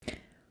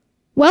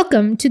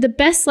Welcome to the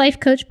Best Life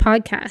Coach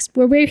podcast,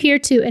 where we're here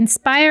to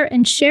inspire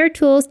and share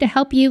tools to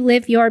help you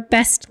live your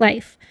best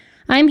life.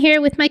 I'm here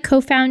with my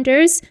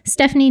co-founders,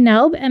 Stephanie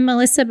Nelb and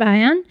Melissa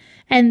Bayan,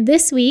 and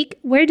this week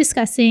we're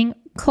discussing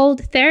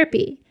cold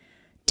therapy.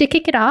 To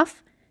kick it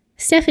off,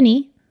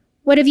 Stephanie,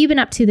 what have you been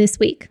up to this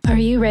week? Are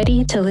you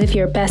ready to live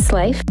your best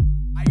life?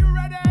 Are you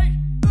ready?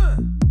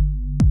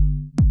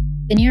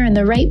 Then you're in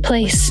the right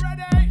place.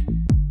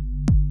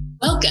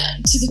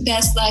 Welcome to the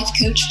Best Life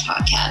Coach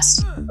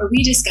podcast, where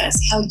we discuss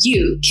how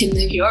you can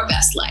live your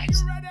best life.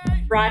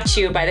 Brought to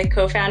you by the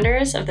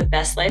co-founders of the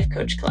Best Life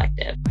Coach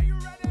Collective.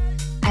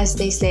 As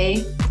they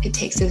say, it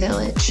takes a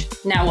village.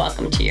 Now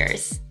welcome to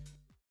yours.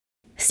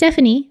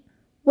 Stephanie,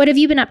 what have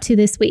you been up to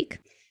this week?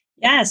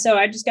 Yeah, so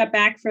I just got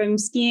back from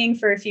skiing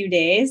for a few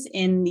days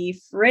in the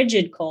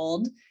frigid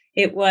cold.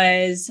 It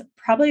was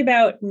probably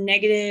about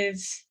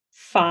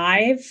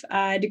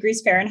 -5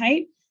 degrees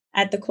Fahrenheit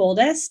at the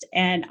coldest.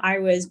 And I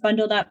was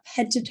bundled up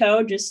head to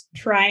toe, just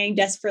trying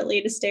desperately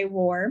to stay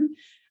warm.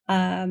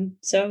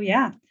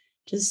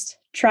 Just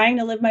trying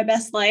to live my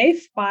best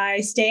life by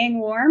staying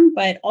warm,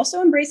 but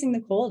also embracing the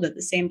cold at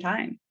the same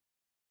time.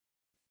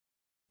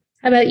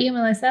 How about you,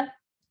 Melissa?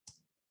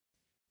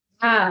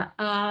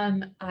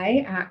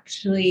 I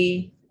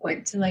actually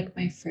went to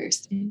my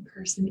first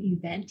in-person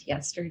event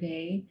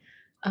yesterday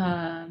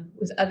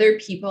with other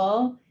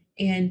people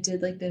and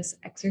did this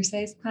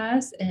exercise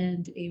class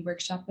and a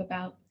workshop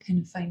about kind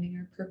of finding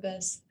our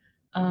purpose.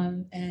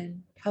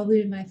 And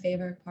probably my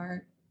favorite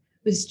part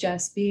was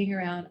just being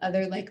around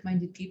other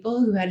like-minded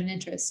people who had an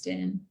interest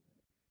in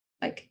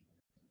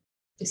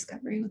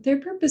discovering what their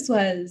purpose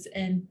was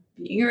and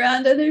being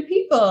around other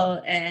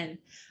people and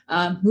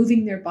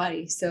moving their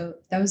body. So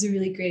that was a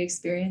really great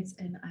experience.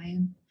 And I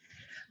am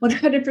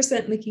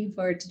 100% looking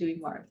forward to doing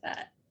more of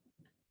that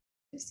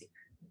this year.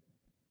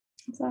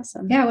 That's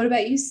awesome. Yeah. What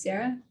about you,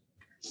 Sarah?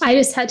 I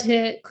just had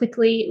to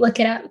quickly look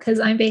it up because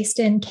I'm based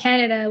in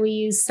Canada. We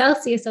use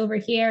Celsius over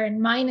here, and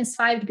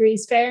 -5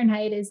 degrees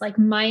Fahrenheit is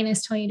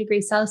 -20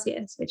 degrees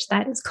Celsius, which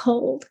that is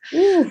cold.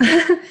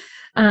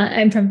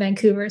 I'm from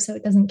Vancouver, so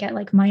it doesn't get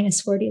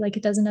 -40 like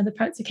it does in other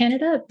parts of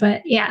Canada.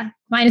 But yeah,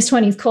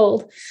 -20 is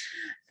cold.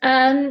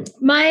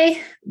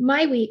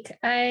 My week,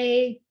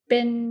 I've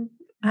been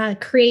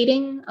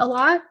creating a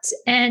lot,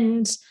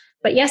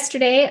 but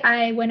yesterday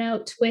I went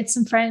out with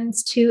some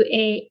friends to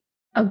a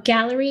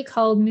gallery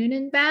called Moon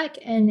and Back,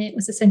 and it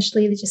was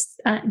essentially just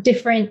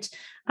different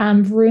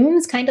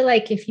rooms, kind of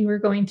like if you were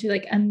going through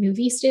a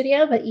movie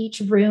studio, but each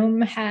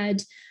room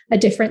had a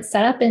different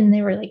setup, and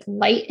they were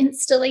light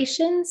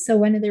installations. So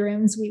one of the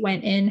rooms we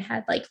went in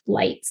had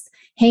lights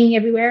hanging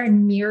everywhere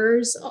and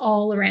mirrors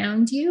all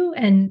around you,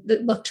 and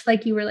it looked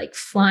like you were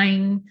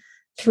flying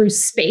through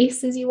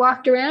space as you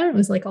walked around. It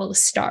was all the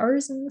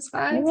stars in the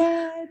sky.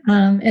 What?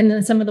 And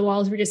then some of the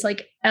walls were just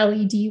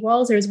LED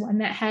walls. There was one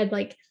that had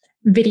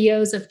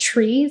videos of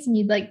trees, and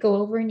you'd go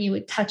over and you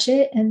would touch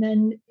it, and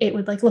then it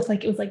would look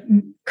like it was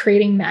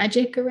creating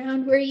magic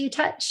around where you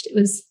touched. It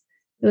was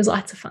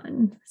lots of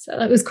fun. So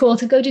it was cool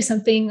to go do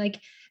something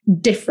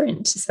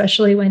different,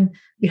 especially when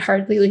we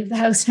hardly leave the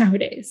house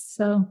nowadays.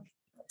 So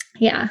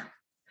yeah.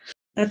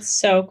 That's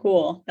so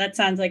cool. That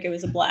sounds like it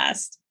was a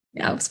blast.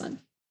 Yeah, it was fun.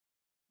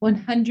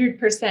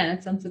 100%.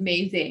 That sounds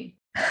amazing.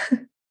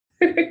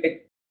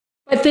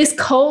 But this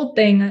cold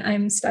thing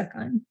I'm stuck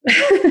on.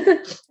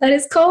 That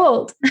is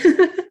cold.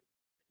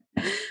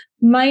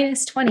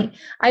 -20.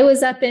 I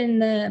was up in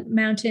the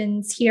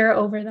mountains here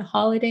over the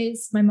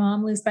holidays. My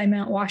mom lives by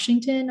Mount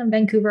Washington on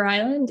Vancouver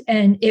Island,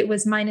 and it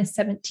was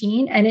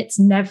 -17, and it's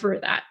never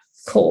that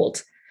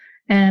cold.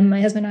 And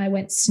my husband and I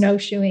went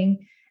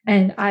snowshoeing,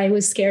 and I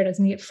was scared I was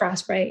going to get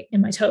frostbite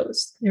in my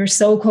toes. They were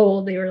so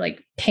cold. They were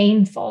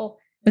painful.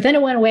 But then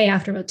it went away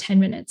after about 10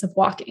 minutes of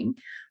walking.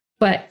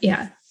 But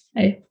yeah,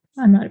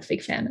 I'm not a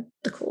big fan of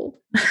the cold.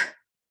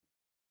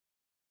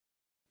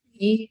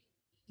 Me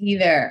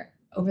either.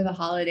 Over the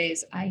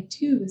holidays, I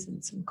too was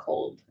in some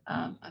cold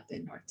up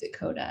in North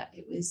Dakota.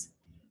 It was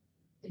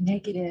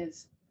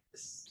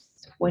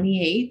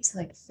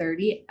 -28,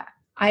 30.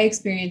 I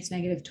experienced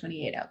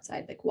 -28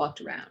 outside,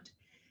 walked around.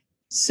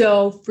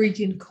 So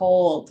freaking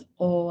cold.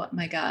 Oh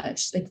my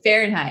gosh.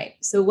 Fahrenheit.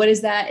 So what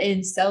is that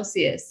in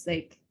Celsius?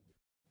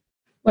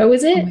 What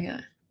was it? Oh my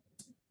God.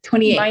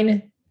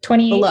 28.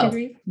 -28 Below.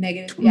 degrees.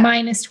 Negative. Yeah.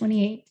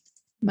 -28.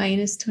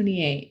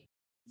 -28.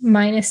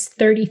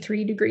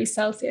 -33 degrees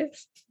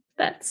Celsius.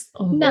 That's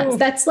nuts.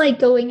 That's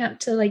going up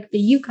to the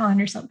Yukon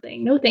or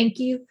something. No, thank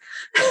you.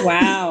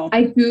 Wow.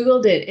 I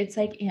Googled it. It's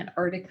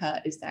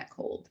Antarctica is that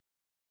cold.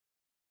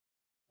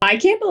 I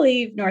can't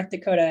believe North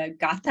Dakota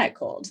got that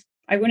cold.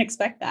 I wouldn't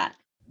expect that.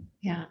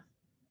 Yeah.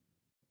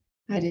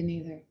 I didn't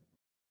either.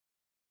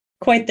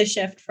 Quite the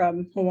shift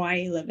from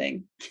Hawaii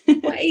living.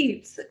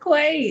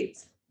 Quite.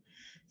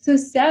 So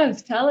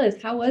Steph, tell us,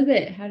 how was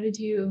it? How did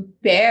you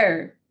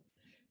bear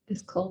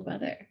this cold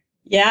weather?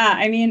 Yeah,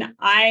 I mean,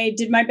 I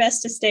did my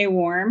best to stay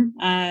warm.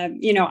 I'm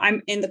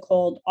in the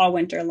cold all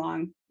winter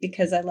long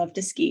because I love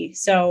to ski.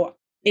 So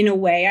in a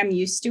way, I'm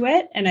used to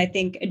it. And I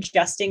think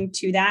adjusting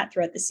to that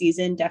throughout the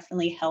season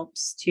definitely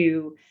helps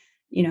to,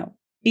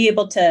 be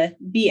able to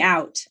be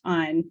out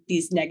on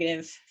these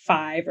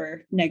 -5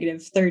 or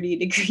 -30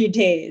 degree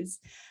days.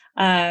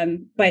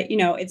 But,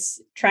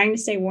 it's trying to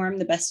stay warm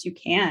the best you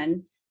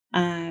can.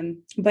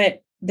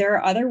 But there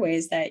are other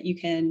ways that you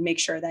can make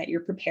sure that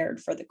you're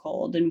prepared for the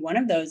cold. And one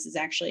of those is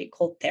actually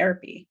cold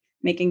therapy,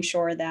 making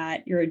sure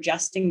that you're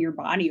adjusting your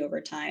body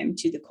over time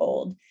to the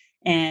cold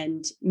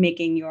and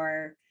making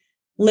your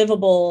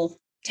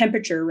livable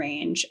temperature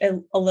range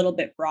a little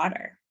bit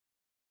broader.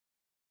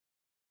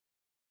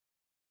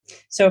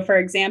 So, for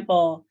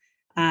example,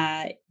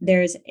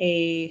 there's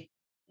an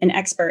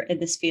expert in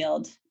this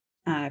field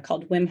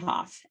called Wim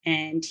Hof,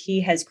 and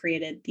he has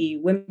created the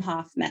Wim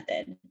Hof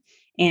method.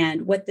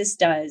 And what this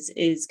does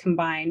is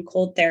combine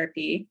cold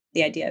therapy,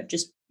 the idea of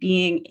just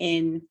being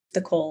in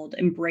the cold,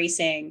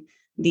 embracing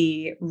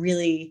the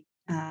really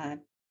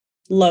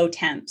low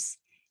temps,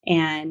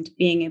 and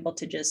being able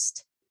to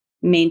just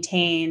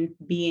maintain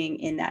being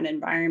in that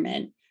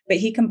environment. But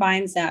he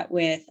combines that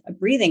with a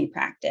breathing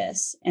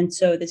practice. And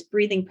so this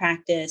breathing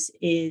practice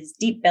is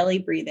deep belly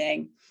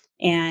breathing.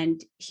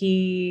 And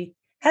he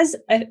has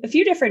a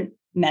few different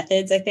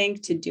methods, I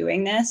think, to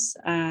doing this.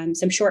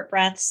 Some short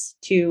breaths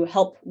to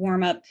help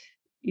warm up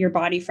your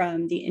body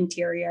from the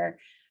interior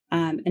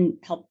and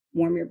help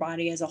warm your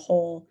body as a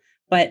whole.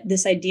 But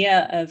this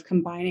idea of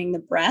combining the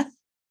breath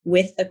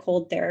with the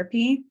cold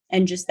therapy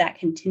and just that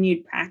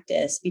continued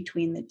practice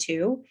between the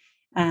two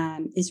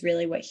is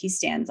really what he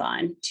stands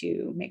on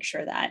to make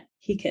sure that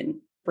he can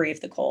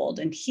brave the cold.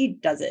 And he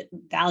does it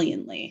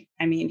valiantly.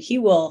 I mean, he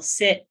will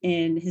sit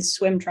in his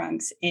swim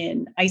trunks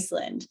in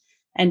Iceland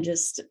and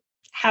just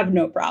have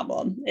no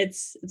problem.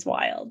 It's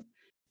wild.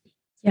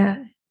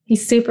 Yeah,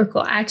 he's super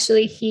cool.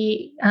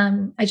 Actually,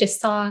 I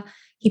just saw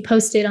he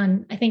posted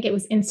on, I think it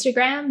was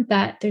Instagram,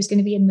 that there's going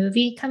to be a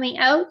movie coming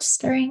out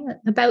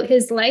about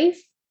his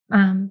life.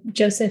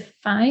 Joseph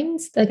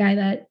Fiennes, the guy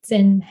that's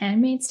in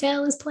Handmaid's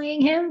Tale, is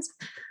playing him. So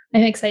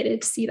I'm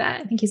excited to see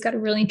that. I think he's got a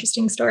really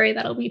interesting story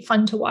that'll be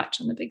fun to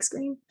watch on the big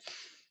screen.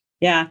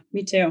 Yeah,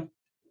 me too.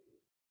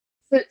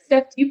 So,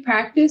 Steph, do you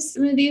practice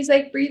some of these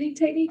breathing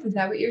techniques? Is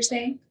that what you're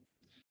saying?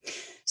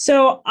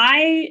 So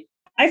I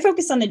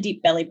focus on the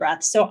deep belly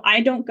breath. So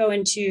I don't go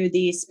into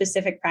the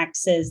specific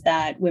practices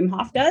that Wim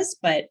Hof does,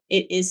 but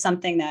it is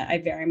something that I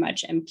very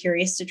much am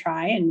curious to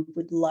try and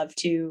would love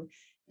to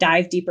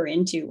dive deeper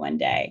into one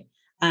day.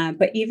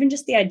 But even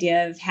just the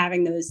idea of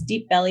having those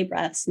deep belly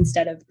breaths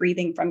instead of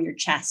breathing from your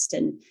chest,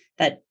 and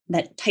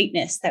that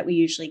tightness that we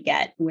usually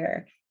get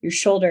where your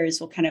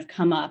shoulders will kind of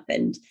come up.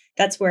 And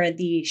that's where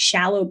the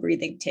shallow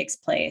breathing takes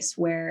place,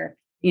 where,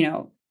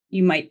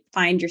 you might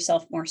find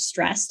yourself more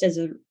stressed as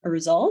a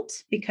result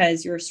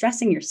because you're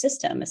stressing your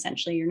system.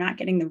 Essentially, you're not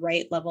getting the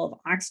right level of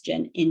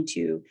oxygen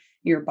into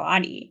your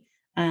body.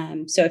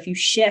 So if you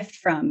shift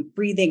from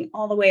breathing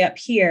all the way up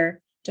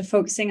here to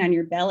focusing on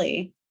your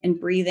belly and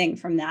breathing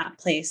from that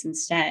place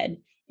instead,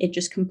 it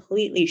just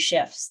completely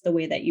shifts the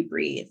way that you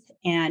breathe.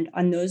 And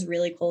on those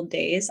really cold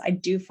days, I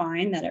do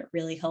find that it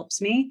really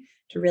helps me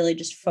to really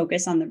just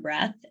focus on the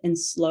breath and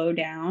slow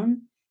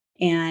down.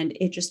 And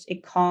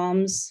it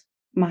calms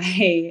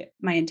my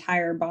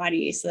entire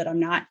body so that I'm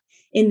not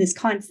in this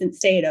constant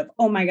state of,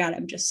 oh my God,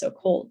 I'm just so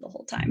cold the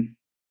whole time.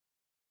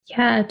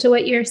 Yeah, to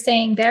what you're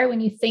saying there, when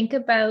you think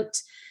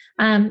about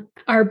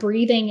our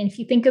breathing, and if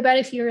you think about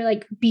if you're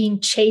being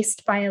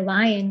chased by a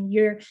lion,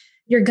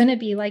 you're gonna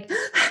be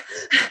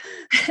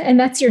and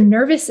that's your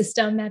nervous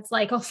system that's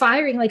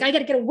firing, I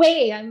gotta get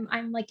away.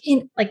 I'm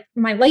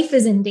my life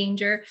is in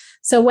danger.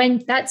 So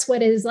when that's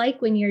what it is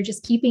when you're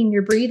just keeping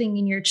your breathing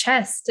in your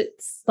chest,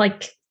 it's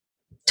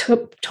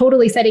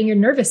totally setting your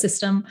nervous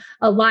system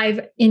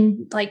alive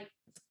in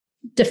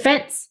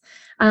defense.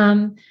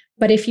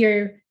 But if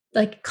you're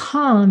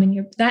calm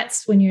and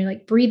that's when you're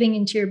breathing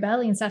into your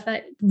belly and stuff,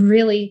 that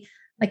really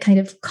kind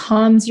of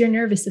calms your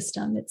nervous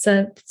system. It's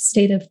a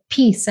state of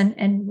peace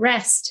and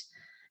rest.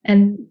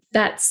 And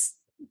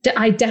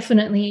I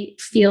definitely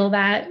feel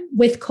that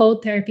with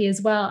cold therapy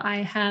as well. I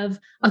have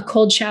a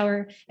cold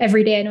shower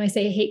every day. I know I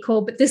say I hate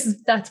cold, but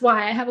that's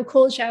why I have a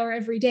cold shower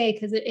every day,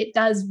 because it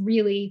does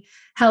really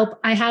help.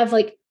 I have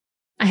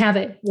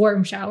a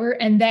warm shower,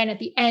 and then at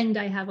the end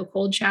I have a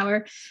cold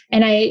shower.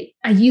 And I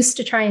used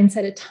to try and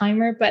set a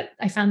timer, but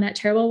I found that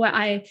terrible. What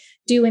I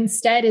do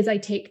instead is I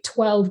take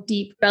 12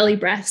 deep belly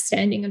breaths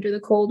standing under the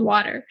cold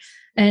water.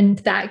 And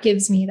that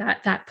gives me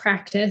that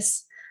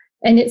practice.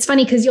 And it's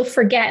funny because you'll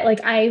forget,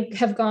 I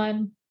have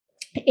gone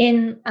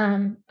in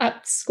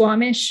up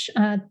Squamish.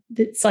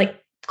 It's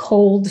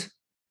cold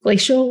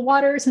glacial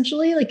water,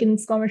 essentially, in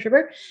Squamish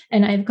River.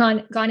 And I've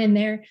gone in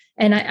there,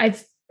 and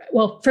I've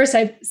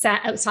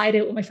sat outside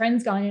it when my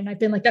friend's gone, and I've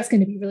been that's going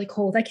to be really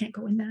cold. I can't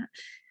go in that.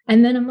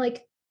 And then I'm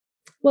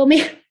well,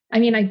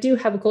 I do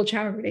have a cold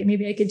shower every day.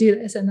 Maybe I could do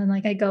this. And then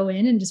I go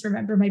in and just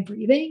remember my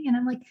breathing, and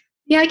I'm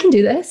yeah, I can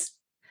do this.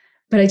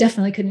 But I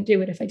definitely couldn't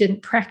do it if I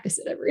didn't practice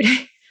it every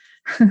day.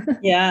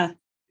 Yeah.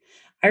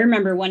 I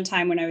remember one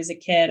time when I was a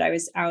kid, I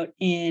was out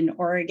in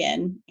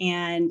Oregon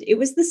and it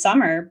was the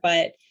summer,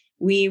 but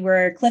we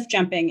were cliff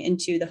jumping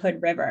into the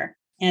Hood River.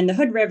 And the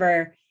Hood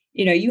River,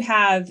 you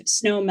have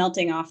snow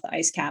melting off the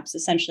ice caps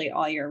essentially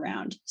all year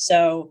round.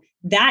 So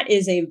that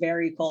is a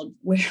very cold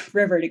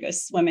river to go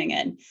swimming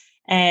in.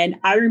 And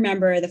I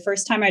remember the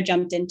first time I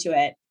jumped into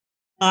it,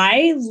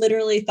 I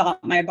literally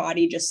thought my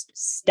body just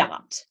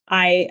stopped.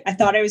 I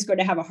thought I was going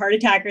to have a heart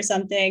attack or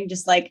something,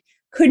 just like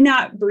could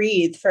not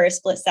breathe for a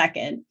split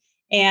second.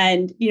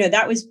 And,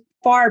 that was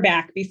far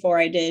back before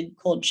I did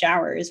cold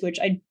showers, which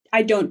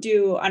I don't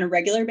do on a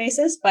regular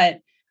basis, but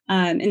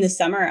in the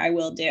summer I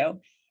will do.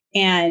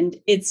 And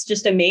it's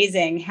just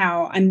amazing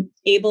how I'm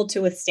able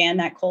to withstand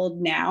that cold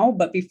now.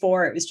 But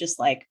before it was just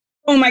like,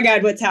 oh my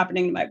God, what's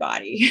happening to my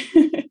body?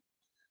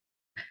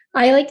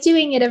 I like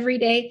doing it every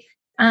day,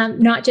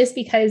 not just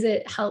because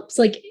it helps,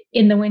 like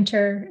in the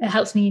winter, it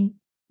helps me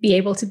be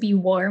able to be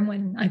warm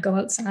when I go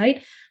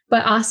outside,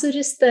 but also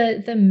just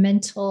the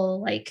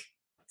mental like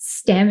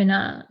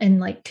stamina and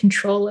like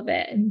control of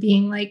it and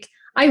being like,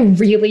 I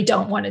really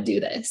don't want to do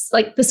this.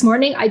 Like this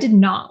morning, I did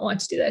not want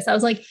to do this. I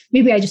was like,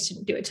 maybe I just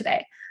didn't do it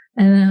today.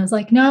 And then I was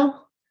like, no,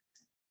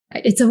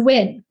 it's a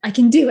win. I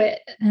can do it.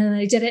 And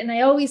I did it. And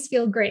I always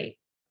feel great.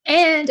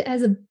 And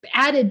as an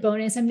added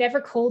bonus, I'm never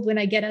cold when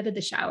I get out of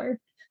the shower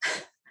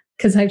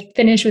because I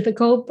finish with a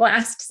cold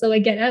blast. So I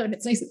get out and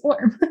it's nice and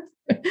warm.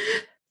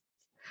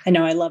 I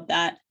know. I love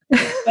that.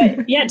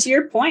 But yeah, to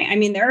your point, I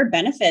mean, there are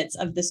benefits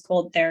of this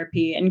cold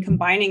therapy and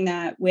combining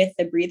that with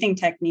the breathing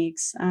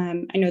techniques.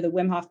 I know the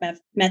Wim Hof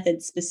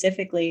method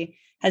specifically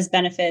has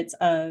benefits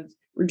of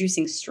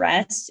reducing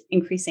stress,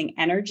 increasing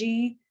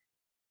energy,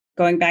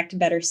 going back to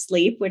better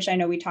sleep, which I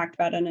know we talked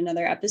about in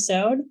another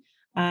episode.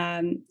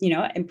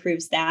 It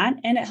improves that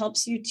and it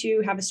helps you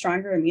to have a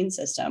stronger immune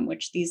system,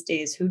 which these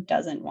days, who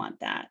doesn't want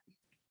that?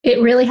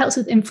 It really helps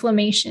with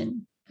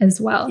inflammation as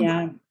well.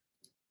 Yeah.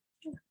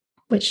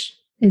 Which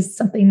is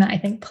something that I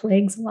think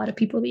plagues a lot of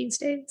people these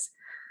days.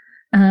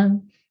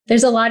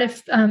 There's a lot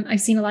of, I've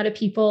seen a lot of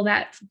people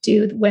that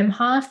do Wim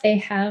Hof. They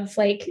have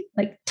like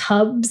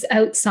tubs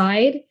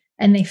outside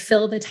and they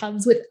fill the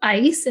tubs with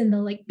ice and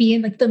they'll like be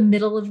in like the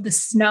middle of the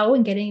snow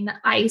and getting the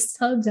ice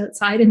tubs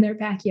outside in their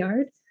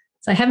backyard.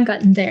 So I haven't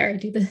gotten there. I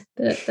do the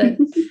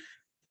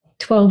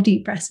 12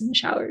 deep breaths in the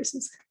showers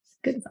is as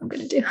good as I'm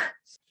going to do.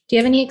 Do you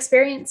have any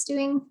experience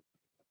doing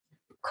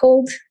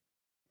cold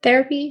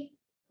therapy,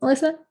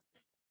 Melissa?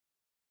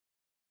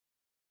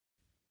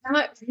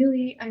 Not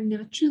really. I'm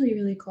naturally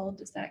really cold.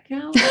 Does that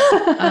count?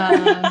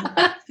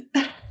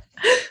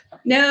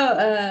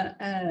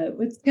 No.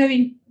 What's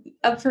coming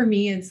up for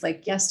me is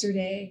like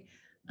yesterday,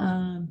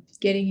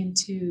 getting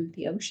into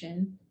the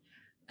ocean.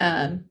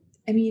 I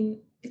mean,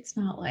 it's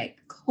not like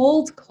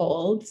cold,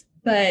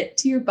 but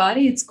to your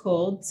body, it's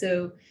cold.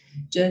 So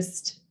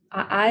just,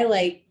 I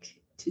like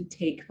to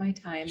take my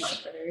time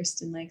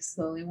first and like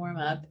slowly warm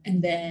up.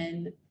 And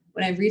then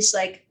when I reach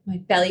like my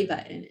belly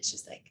button, it's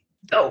just like,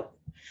 go.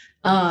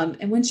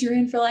 And once you're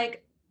in for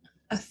like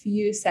a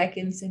few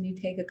seconds and you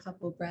take a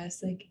couple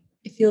breaths, like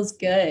it feels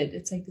good.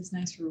 It's like this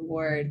nice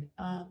reward.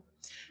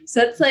 So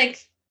that's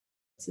like,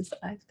 since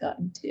I've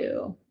gotten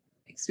to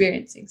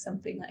experiencing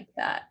something like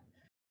that.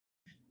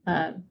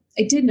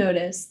 I did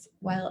notice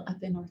while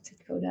up in North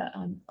Dakota,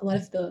 a lot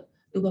of the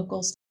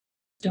locals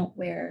don't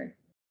wear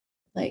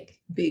like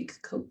big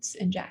coats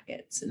and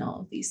jackets and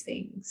all of these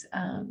things.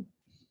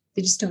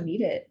 They just don't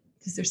need it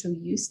because they're so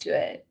used to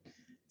it.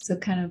 So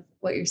kind of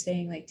what you're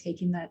saying, like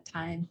taking that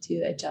time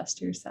to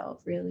adjust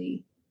yourself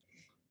really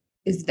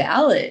is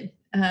valid.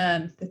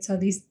 That's how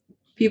these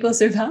people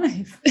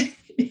survive.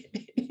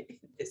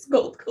 It's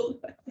cold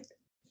weather.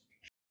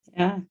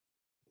 Yeah.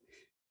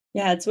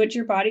 Yeah, it's what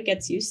your body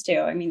gets used to.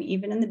 I mean,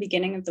 even in the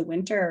beginning of the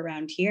winter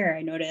around here,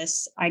 I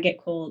notice I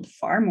get cold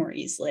far more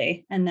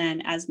easily. And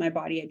then as my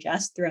body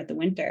adjusts throughout the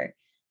winter,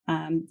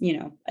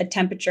 a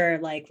temperature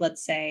like,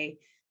 let's say,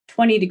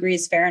 20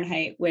 degrees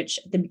Fahrenheit, which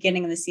at the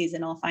beginning of the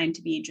season, I'll find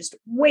to be just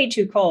way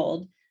too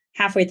cold.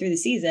 Halfway through the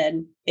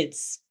season,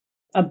 it's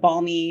a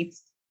balmy,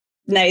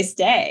 nice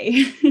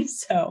day.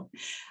 So,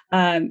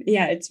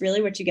 it's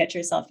really what you get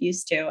yourself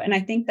used to. And I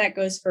think that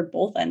goes for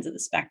both ends of the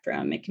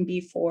spectrum. It can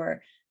be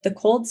for the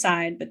cold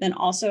side, but then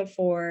also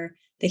for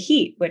the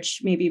heat,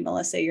 which maybe,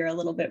 Melissa, you're a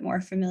little bit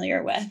more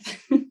familiar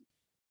with.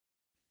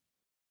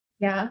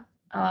 Yeah.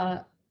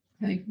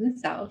 Coming from the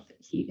South,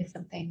 heat is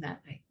something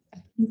that I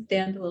can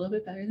stand a little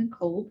bit better than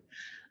cold.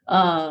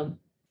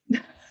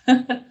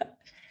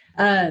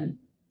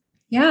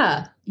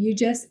 Yeah, you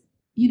just,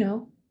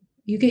 you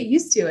get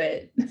used to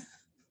it.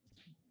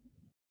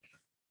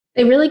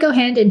 They really go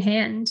hand in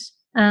hand.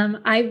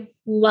 I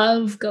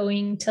love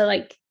going to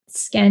like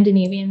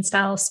Scandinavian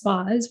style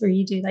spas where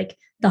you do like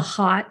the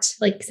hot,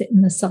 like sit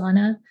in the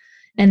sauna,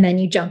 and then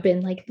you jump in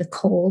like the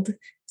cold.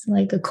 It's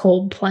like a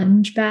cold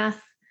plunge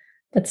bath.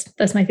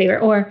 That's my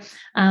favorite. Or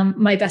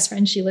my best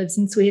friend, she lives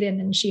in Sweden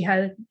and she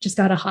had just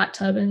got a hot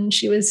tub and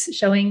she was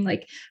showing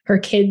like her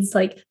kids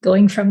like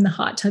going from the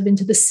hot tub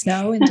into the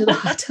snow into the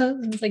hot tub.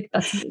 I was like,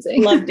 that's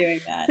amazing. Love doing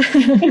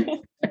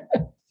that.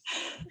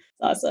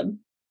 awesome.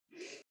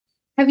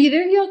 Have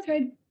either of y'all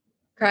tried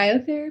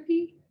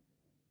cryotherapy?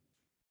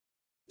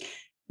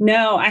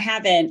 No, I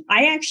haven't.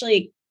 I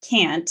actually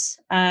can't.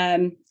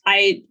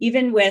 I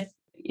even with,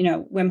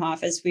 Wim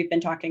Hof, as we've been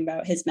talking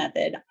about his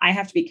method, I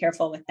have to be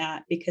careful with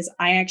that because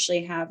I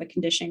actually have a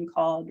condition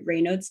called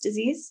Raynaud's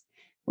disease,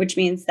 which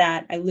means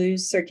that I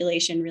lose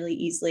circulation really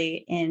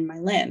easily in my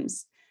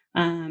limbs.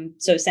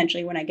 So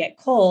essentially, when I get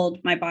cold,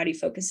 my body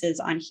focuses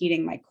on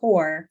heating my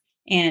core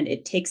and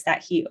it takes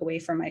that heat away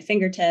from my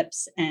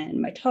fingertips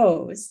and my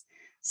toes.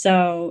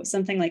 So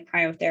something like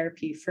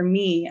cryotherapy for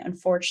me,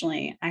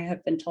 unfortunately, I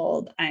have been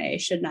told I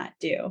should not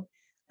do.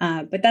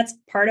 But that's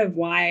part of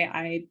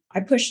why I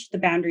pushed the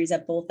boundaries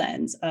at both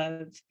ends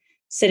of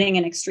sitting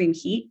in extreme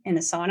heat in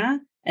a sauna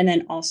and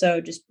then also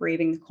just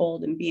braving the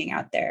cold and being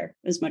out there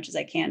as much as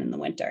I can in the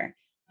winter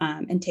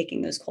and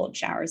taking those cold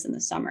showers in the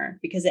summer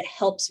because it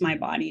helps my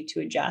body to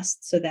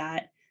adjust so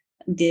that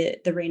the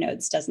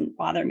Raynaud's doesn't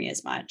bother me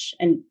as much.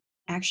 And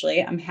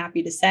actually, I'm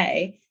happy to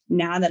say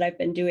now that I've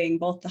been doing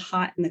both the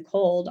hot and the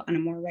cold on a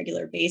more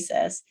regular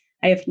basis,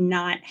 I have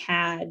not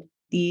had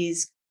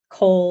these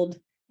cold,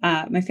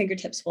 my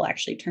fingertips will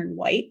actually turn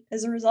white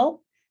as a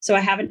result. So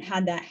I haven't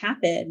had that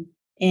happen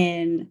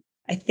in,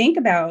 I think,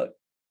 about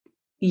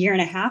a year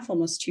and a half,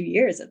 almost 2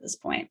 years at this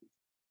point.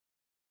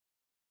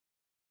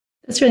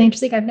 That's really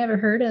interesting. I've never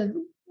heard of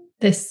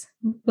this.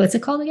 What's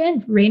it called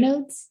again?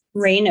 Raynaud's?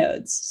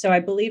 Raynaud's. So I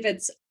believe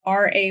it's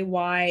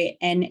Raynaud,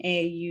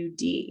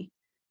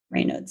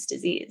 Raynaud's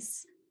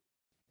disease.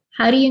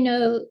 How do you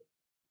know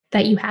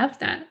that you have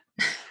that?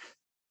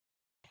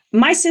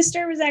 My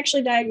sister was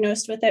actually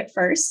diagnosed with it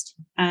first.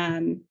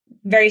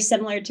 Very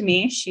similar to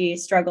me. She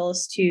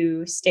struggles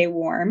to stay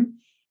warm.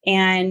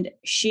 And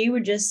she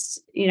would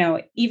just,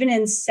 even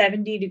in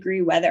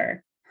 70-degree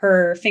weather,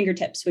 her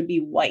fingertips would be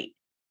white.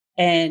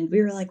 And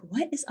we were like,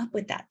 what is up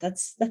with that?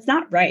 That's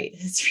not right.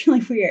 It's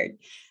really weird.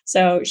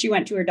 So she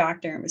went to her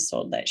doctor and was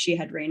told that she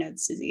had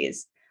Raynaud's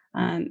disease.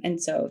 And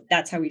so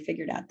that's how we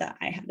figured out that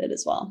I had it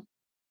as well.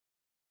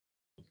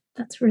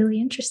 That's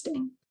really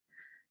interesting.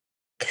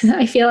 Because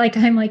I feel like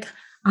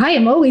I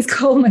am always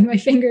cold with my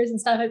fingers and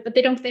stuff, but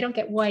they don't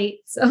get white.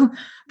 So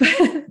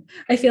but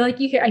I feel like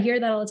I hear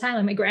that all the time.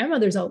 Like my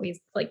grandmother's always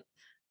like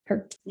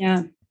her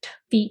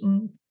feet,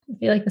 and I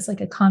feel like that's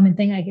like a common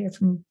thing I hear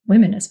from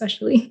women,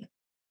 especially.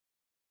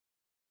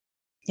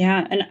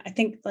 Yeah. And I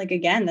think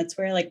again, that's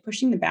where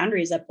pushing the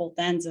boundaries at both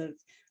ends of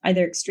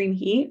either extreme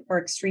heat or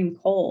extreme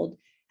cold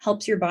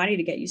helps your body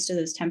to get used to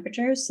those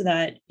temperatures so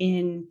that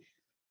in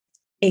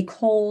a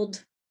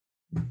cold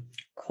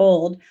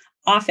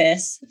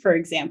office, for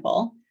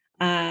example,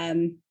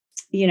 I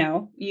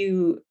know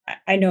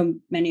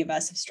many of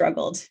us have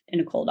struggled in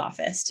a cold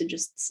office to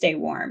just stay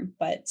warm,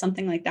 but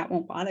something like that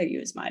won't bother you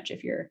as much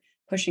if you're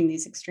pushing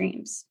these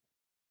extremes.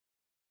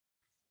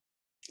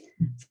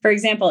 For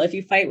example, if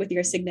you fight with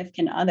your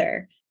significant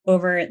other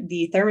over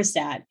the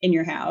thermostat in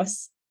your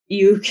house,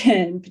 you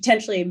can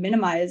potentially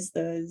minimize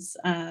those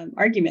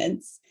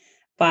arguments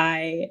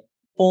by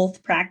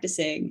both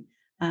practicing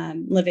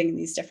living in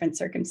these different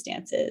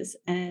circumstances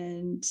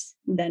and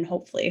then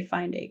hopefully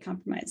find a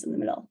compromise in the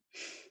middle.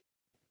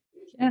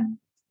 Yeah.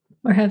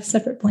 Or have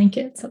separate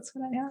blankets. That's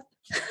what I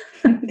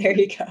have. There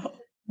you go.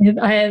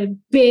 I have a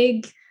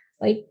big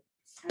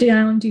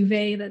down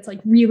duvet that's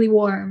really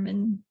warm,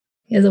 and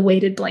he has a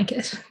weighted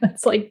blanket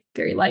that's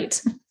very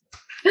light.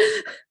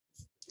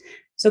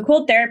 So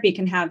cold therapy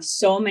can have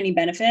so many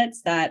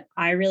benefits that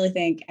I really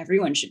think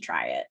everyone should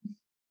try it.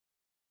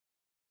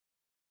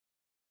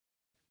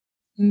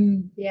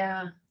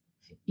 Yeah.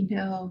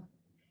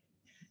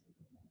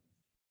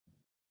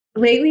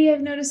 Lately I've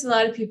noticed a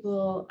lot of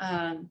people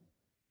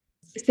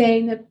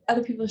saying that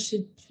other people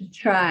should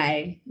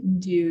try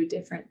and do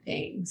different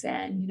things.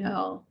 And,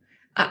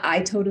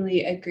 I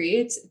totally agree.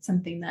 It's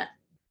something that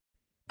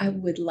I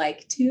would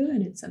like to,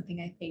 and it's something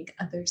I think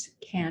others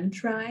can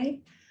try.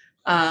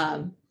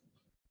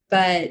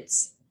 But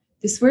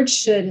this word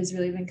should has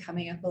really been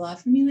coming up a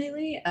lot for me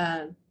lately.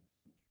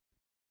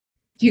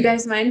 Do you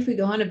guys mind if we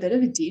go on a bit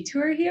of a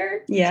detour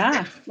here?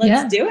 Yeah,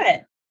 let's do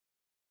it.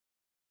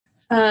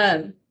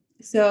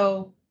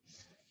 So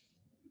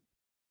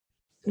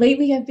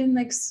lately I've been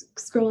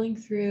scrolling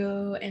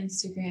through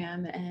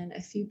Instagram, and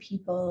a few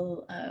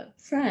people,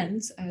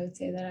 friends, I would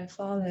say, that I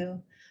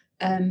follow,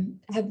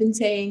 have been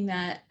saying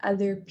that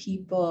other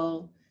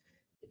people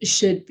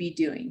should be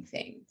doing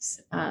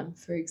things.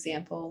 For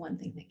example, one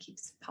thing that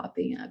keeps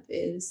popping up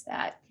is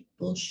that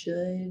people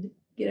should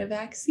get a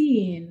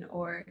vaccine,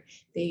 or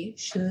they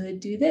should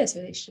do this,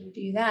 or they should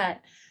do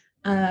that.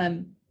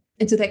 And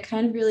so that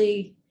kind of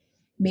really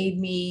made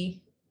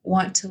me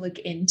want to look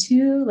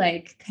into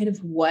kind of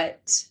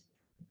what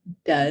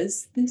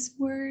does this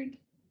word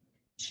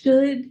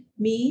should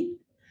mean,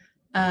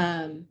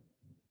 and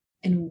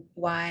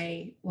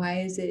why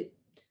is it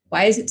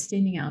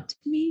standing out to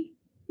me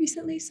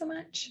recently so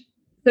much.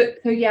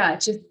 So yeah,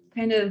 just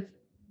kind of,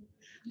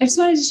 I just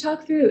wanted to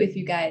talk through it with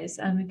you guys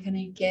and kind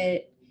of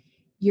get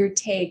your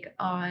take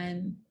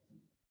on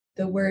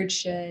the word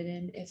should,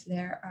 and if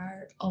there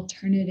are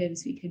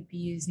alternatives we could be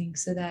using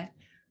so that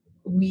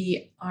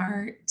we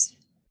aren't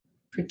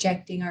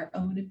projecting our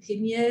own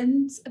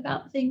opinions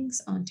about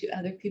things onto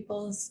other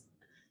people's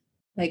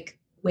like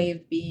way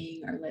of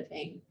being or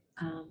living.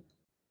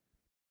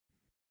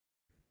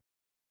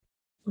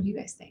 What do you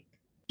guys think?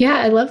 Yeah,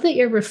 I love that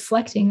you're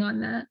reflecting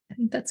on that. I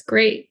think that's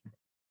great.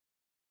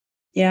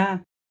 Yeah.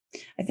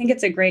 I think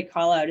it's a great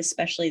call out,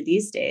 especially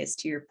these days,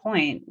 to your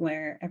point,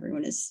 where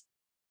everyone is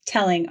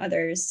telling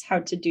others how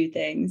to do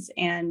things.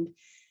 And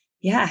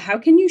yeah, how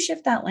can you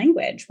shift that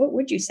language? What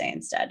would you say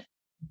instead?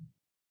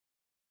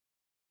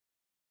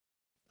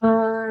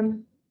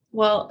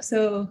 Well,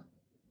 so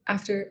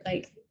after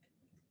like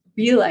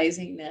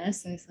realizing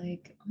this, I was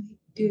like, let me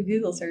do a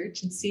Google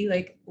search and see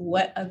like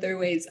what other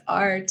ways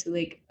are to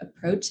like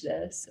approach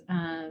this.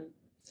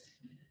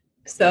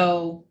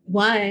 So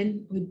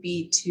one would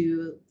be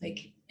to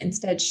like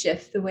instead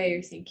shift the way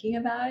you're thinking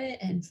about it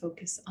and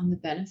focus on the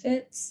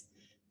benefits.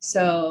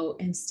 So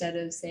instead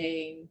of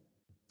saying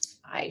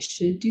I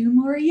should do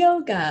more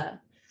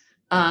yoga,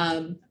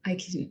 I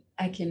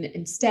can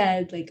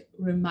instead like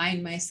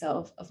remind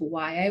myself of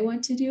why I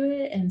want to do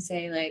it and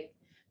say like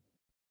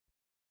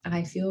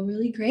I feel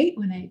really great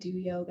when I do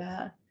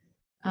yoga.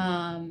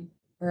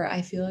 Or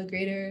I feel a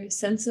greater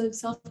sense of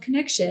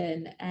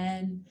self-connection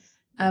and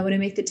when I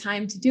make the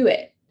time to do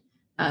it,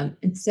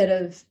 instead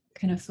of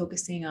kind of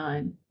focusing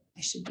on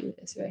I should do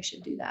this or I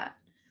should do that.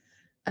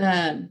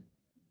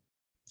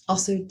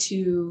 Also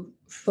to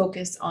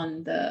focus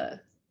on the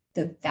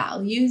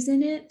values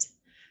in it.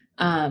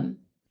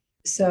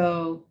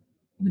 So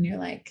when you're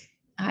like,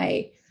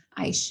 I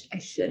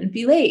shouldn't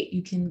be late,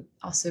 you can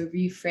also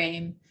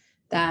reframe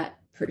that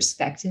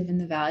perspective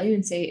and the value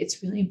and say,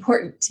 it's really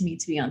important to me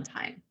to be on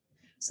time.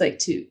 So like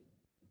to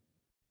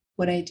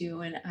what I do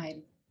when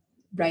I'm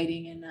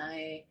writing and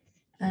I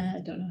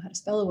don't know how to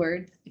spell a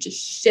word, I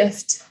just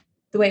shift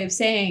the way of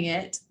saying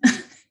it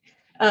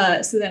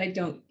so that I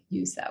don't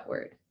use that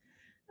word.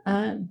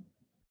 What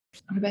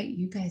about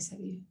you guys? Have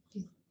you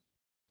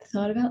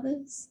thought about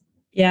this?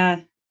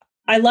 Yeah,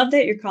 I love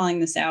that you're calling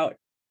this out.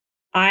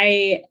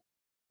 I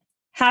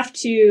have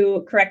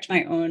to correct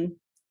my own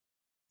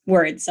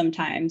words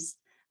sometimes.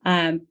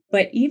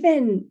 But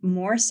even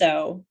more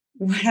so,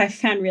 what I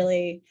found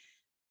really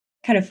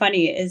kind of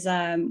funny is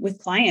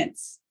with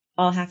clients,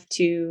 I'll have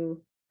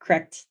to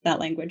correct that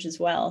language as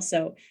well.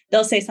 So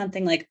they'll say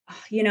something like,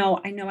 oh,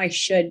 I know I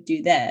should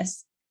do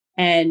this.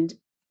 And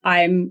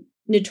I'm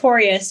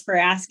notorious for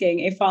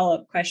asking a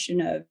follow-up question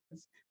of,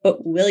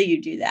 but will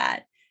you do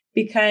that?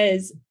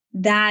 Because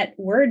that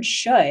word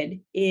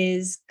should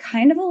is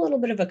kind of a little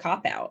bit of a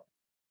cop-out.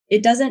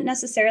 It doesn't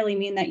necessarily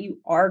mean that you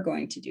are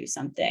going to do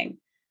something.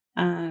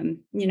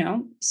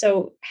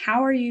 So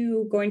how are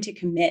you going to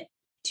commit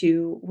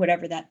to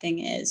whatever that thing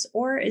is?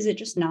 Or is it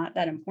just not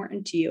that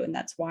important to you? And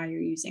that's why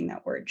you're using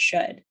that word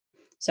should.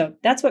 So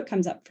that's what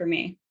comes up for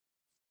me.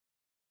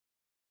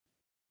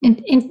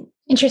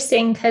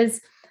 Interesting, because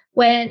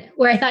where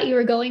I thought you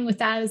were going with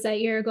that is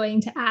that you're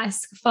going to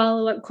ask a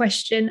follow-up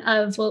question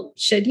of, well,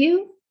 should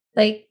you?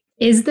 Like,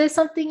 is this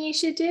something you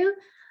should do?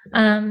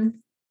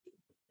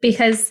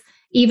 Because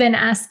even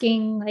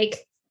asking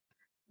like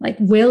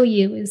will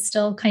you is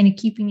still kind of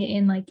keeping it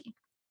in like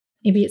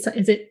maybe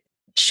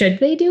should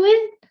they do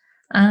it?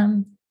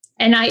 And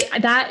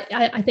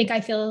I think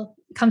I feel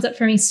comes up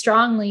for me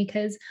strongly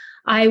because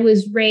I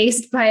was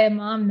raised by a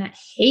mom that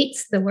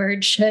hates the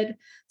word should.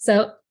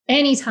 So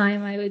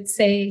anytime I would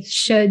say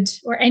should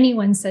or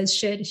anyone says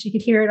should, she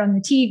could hear it on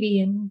the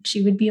TV and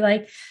she would be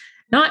like,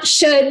 not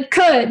should,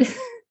 could.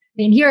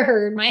 I can hear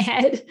her in my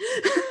head.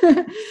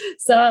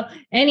 So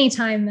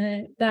anytime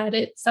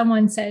that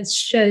someone says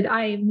should,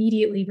 I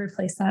immediately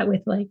replace that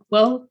with like,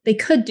 well, they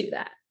could do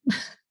that.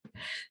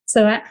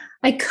 So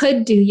I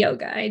could do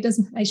yoga.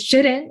 I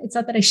shouldn't. It's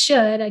not that I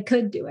should. I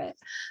could do it.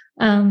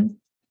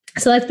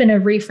 So that's been a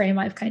reframe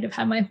I've kind of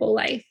had my whole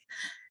life.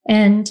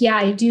 And yeah,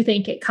 I do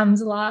think it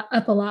comes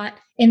up a lot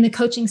in the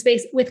coaching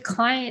space with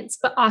clients,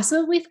 but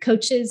also with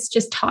coaches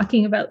just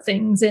talking about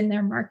things in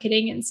their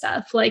marketing and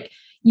stuff. Like,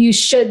 you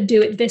should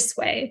do it this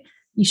way.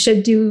 You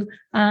should eat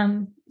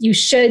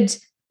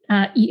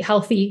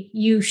healthy.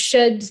 You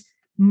should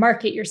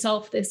market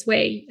yourself this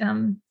way.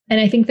 And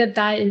I think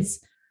that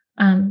is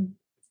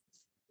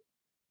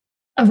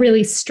a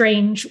really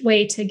strange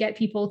way to get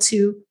people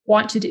to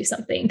want to do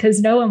something,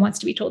 because no one wants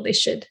to be told they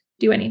should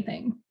do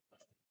anything.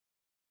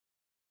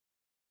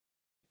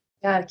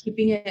 Yeah,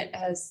 keeping it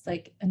as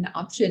like an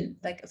option.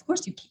 Like, of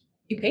course you could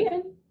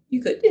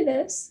do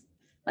this.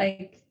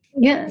 Like,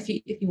 yeah, if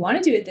you want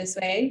to do it this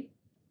way,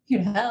 here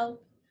to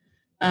help.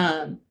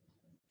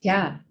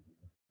 Yeah,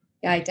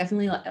 I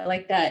definitely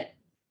like that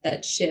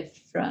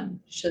shift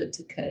from should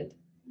to could.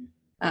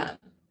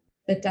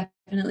 That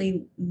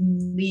definitely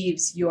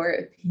leaves your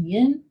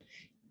opinion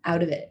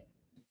out of it.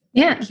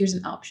 Yeah, like, here's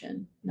an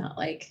option, not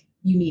like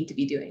you need to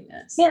be doing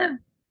this. Yeah.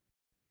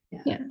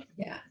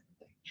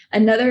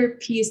 Another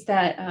piece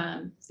that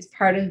is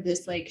part of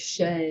this like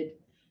should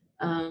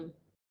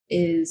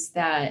is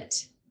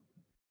that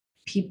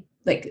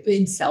like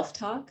in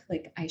self-talk,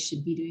 like I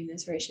should be doing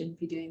this or I shouldn't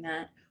be doing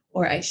that,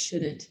 or I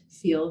shouldn't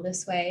feel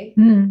this way.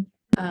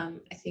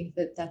 I think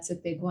that that's a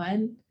big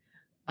one.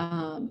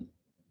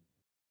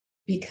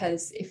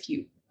 Because if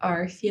you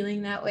are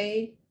feeling that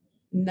way,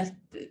 nothing,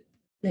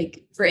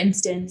 like for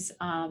instance,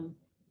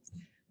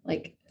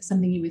 like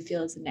something you would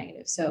feel as a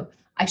negative. So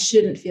I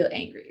shouldn't feel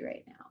angry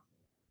right now.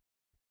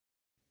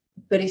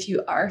 But if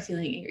you are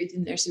feeling angry,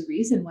 then there's a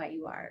reason why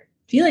you are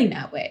feeling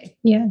that way.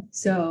 Yeah.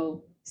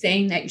 So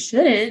saying that you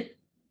shouldn't,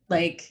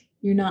 like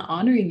you're not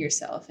honoring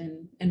yourself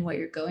and what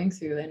you're going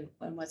through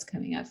and what's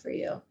coming up for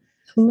you.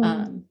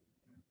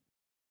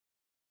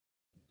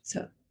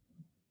 So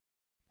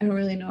I don't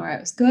really know where I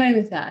was going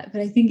with that,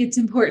 but I think it's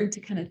important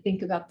to kind of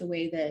think about the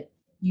way that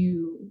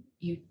you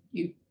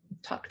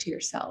talk to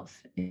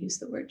yourself and use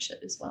the word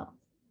should as well.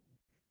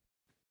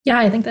 Yeah,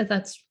 I think that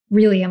that's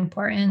really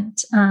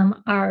important.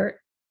 Our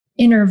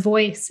inner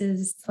voice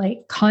is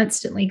like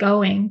constantly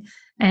going,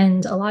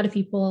 and a lot of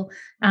people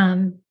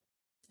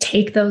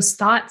take those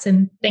thoughts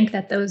and think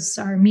that those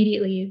are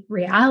immediately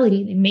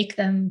reality. They make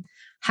them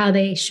how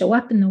they show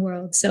up in the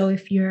world. So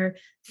if you're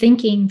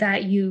thinking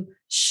that you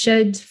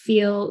should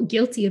feel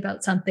guilty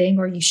about something,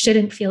 or you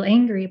shouldn't feel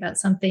angry about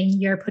something,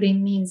 you're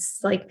putting these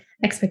like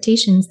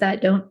expectations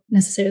that don't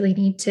necessarily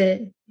need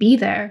to be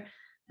there.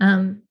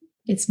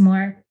 It's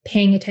more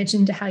paying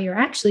attention to how you're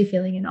actually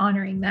feeling and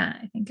honoring that,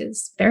 I think,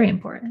 is very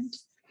important.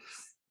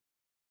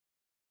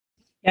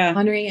 Yeah.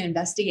 Honoring and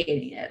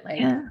investigating it.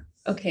 Like,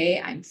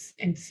 okay, I'm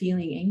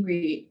feeling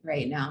angry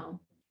right now.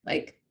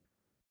 Like,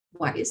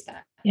 why is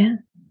that? Yeah.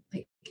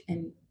 Like,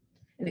 and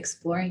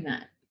exploring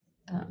that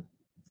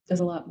does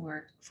a lot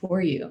more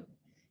for you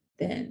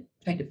than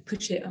trying to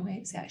push it away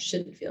and say, I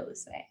shouldn't feel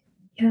this way.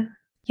 Yeah.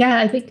 Yeah.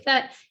 I think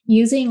that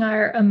using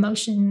our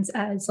emotions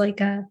as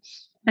like a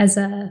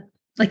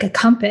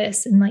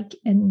compass,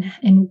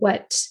 and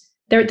what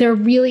they're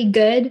really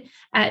good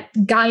at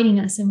guiding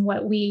us in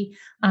what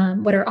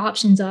our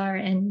options are,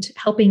 and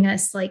helping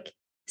us like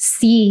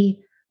see,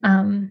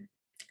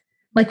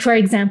 like for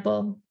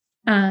example,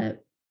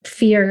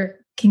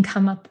 fear can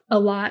come up a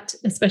lot,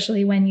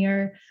 especially when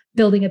you're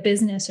building a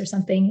business or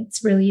something.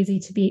 It's really easy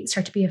to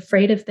start to be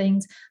afraid of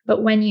things.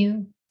 But when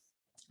you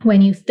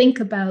think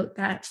about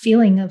that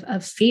feeling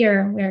of fear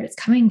and where it's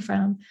coming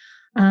from,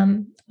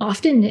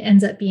 often it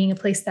ends up being a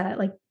place that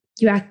like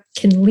you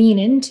can lean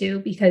into,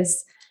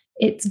 because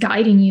it's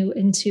guiding you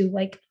into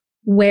like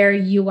where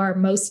you are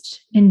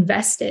most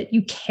invested.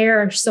 You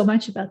care so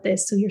much about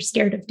this, so you're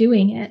scared of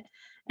doing it.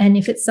 And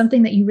if it's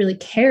something that you really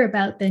care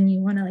about, then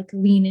you want to like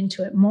lean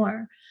into it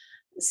more.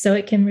 So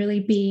it can really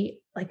be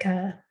like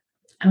a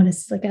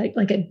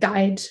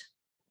guide,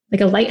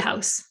 like a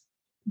lighthouse,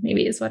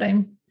 maybe is what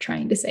I'm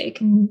trying to say. It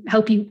can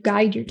help you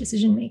guide your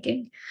decision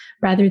making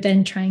rather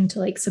than trying to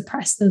like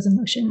suppress those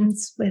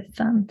emotions with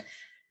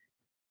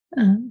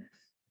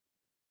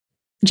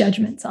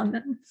judgments on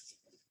them.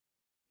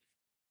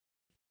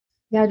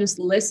 Yeah, just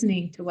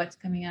listening to what's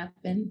coming up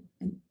and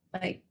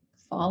like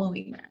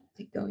following that,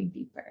 like going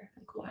deeper.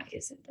 Like, why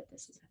is it that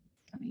this is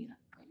coming up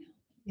right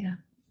now?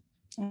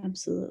 Yeah,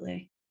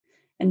 absolutely.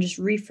 And just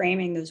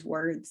reframing those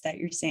words that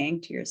you're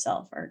saying to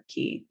yourself are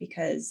key,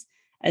 because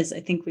as I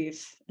think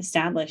we've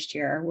established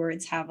here, our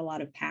words have a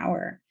lot of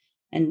power,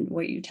 and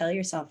what you tell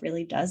yourself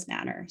really does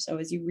matter. So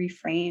as you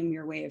reframe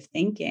your way of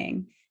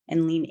thinking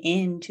and lean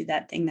into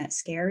that thing that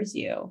scares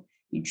you,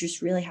 you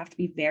just really have to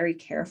be very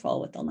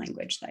careful with the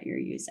language that you're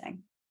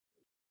using.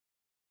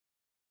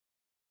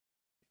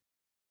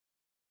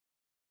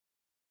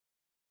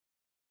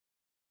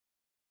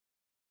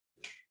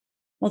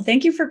 Well,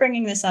 thank you for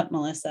bringing this up,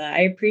 Melissa.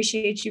 I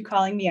appreciate you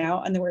calling me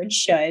out on the word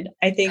should.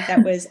 I think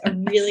that was a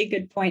really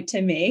good point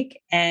to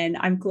make, and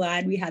I'm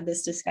glad we had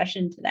this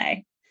discussion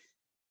today.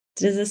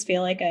 Does this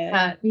feel like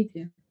me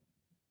too.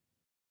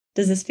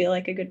 Does this feel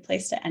like a good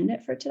place to end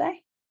it for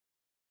today?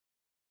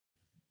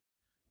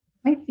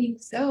 I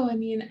think so. I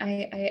mean,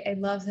 I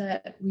love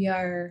that we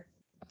are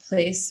a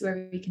place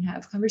where we can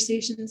have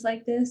conversations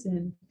like this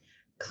and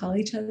call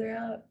each other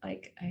out.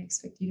 Like, I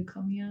expect you to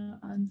call me out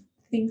on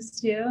things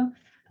too.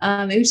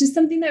 It was just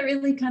something that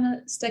really kind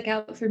of stuck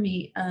out for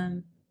me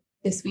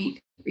this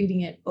week,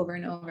 reading it over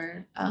and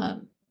over.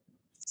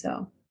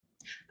 So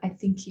I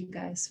thank you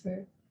guys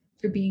for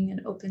being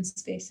an open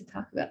space to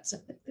talk about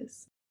stuff like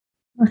this.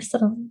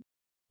 Awesome.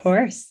 Of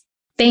course.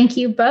 Thank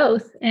you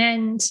both.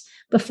 And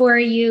before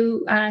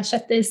you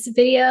shut this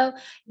video,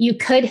 you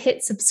could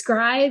hit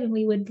subscribe, and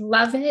we would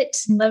love it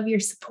and love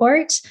your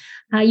support.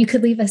 You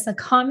could leave us a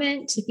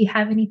comment if you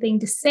have anything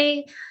to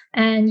say,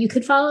 and you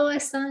could follow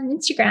us on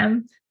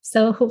Instagram.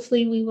 So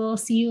hopefully we will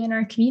see you in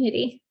our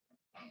community.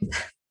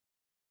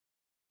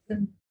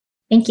 Thank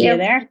you. See you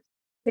there.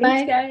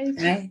 Thanks, guys.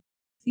 Bye.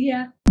 See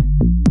ya.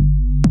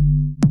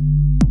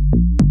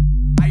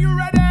 Are you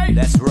ready?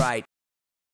 That's right.